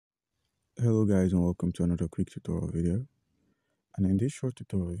Hello guys, and welcome to another quick tutorial video. And in this short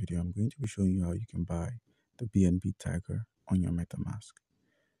tutorial video, I'm going to be showing you how you can buy the BNB Tiger on your MetaMask.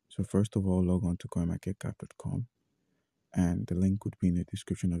 So first of all, log on to coinmarketcap.com, and the link would be in the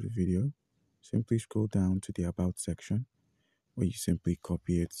description of the video. Simply scroll down to the About section, where you simply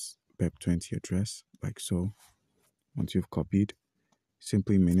copy its BEP20 address, like so. Once you've copied,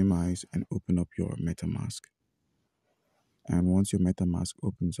 simply minimize and open up your MetaMask. And once your MetaMask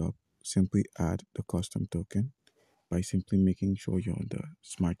opens up, simply add the custom token by simply making sure you're on the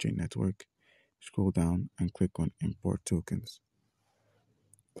Smart Chain network. Scroll down and click on Import Tokens.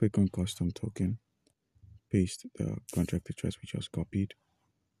 Click on Custom Token. Paste the contract address we just copied.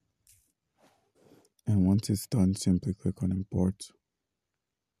 And once it's done, simply click on Import.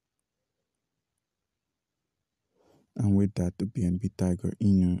 And with that, the BNB Tiger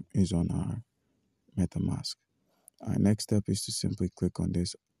INU is on our MetaMask. Our next step is to simply click on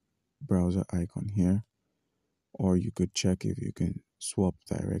this browser icon here, or you could check if you can swap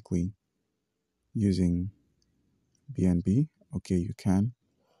directly using BNB. Okay, you can.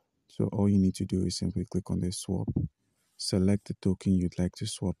 So all you need to do is simply click on this swap, select the token you'd like to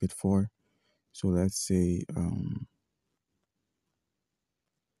swap it for. So let's say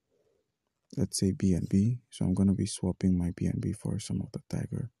BNB. So I'm going to be swapping my BNB for some of the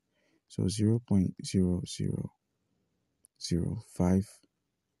Tiger. So 0.0005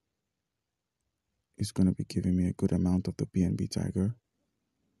 is going to be giving me a good amount of the BNB Tiger.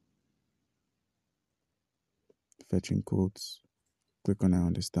 Fetching codes. Click on I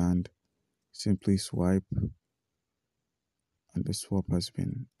understand. Simply swipe, and the swap has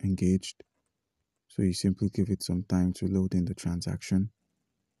been engaged. So you simply give it some time to load in the transaction.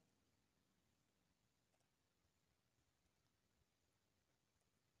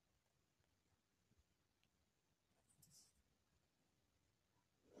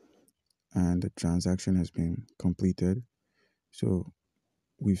 And the transaction has been completed. So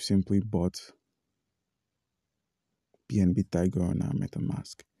we've simply bought BNB Tiger on our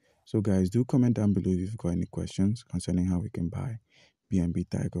MetaMask. So guys, do comment down below if you've got any questions concerning how we can buy BNB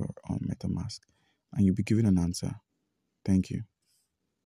Tiger on MetaMask, and you'll be given an answer. Thank you.